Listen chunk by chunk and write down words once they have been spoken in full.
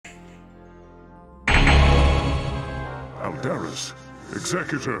Aldaris.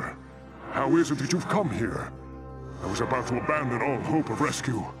 Executor, how is it that you've come here? I was about to abandon all hope of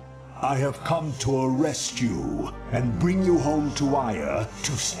rescue. I have come to arrest you and bring you home to Aya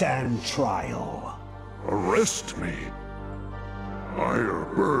to stand trial. Arrest me? Ire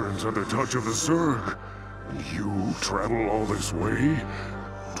burns at the touch of the Zerg. You travel all this way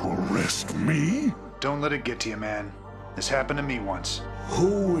to arrest me? Don't let it get to you, man. This happened to me once.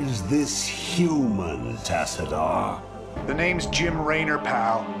 Who is this human, Tassadar? The name's Jim Raynor,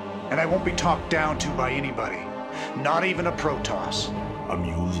 pal, and I won't be talked down to by anybody. Not even a Protoss.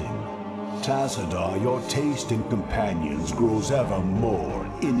 Amusing. Tassadar, your taste in companions grows ever more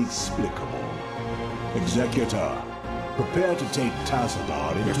inexplicable. Executor, prepare to take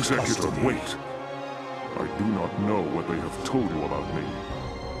Tassadar into Executor, custody. wait. I do not know what they have told you about me.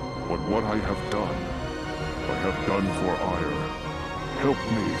 But what I have done for Ire. Help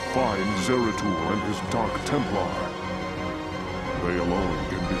me find Zeratul and his Dark Templar. They alone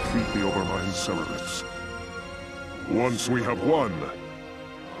can defeat the Overmind Cerebrus. Once we have won,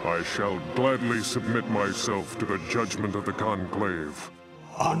 I shall gladly submit myself to the judgment of the Conclave.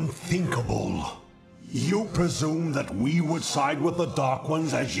 Unthinkable. You presume that we would side with the Dark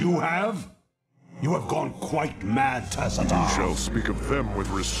Ones as you have? You have gone quite mad, Tassadar. You shall speak of them with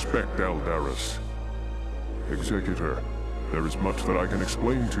respect, Aldaris. Executor, there is much that I can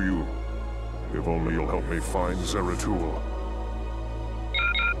explain to you. If only you'll help me find Zeratul.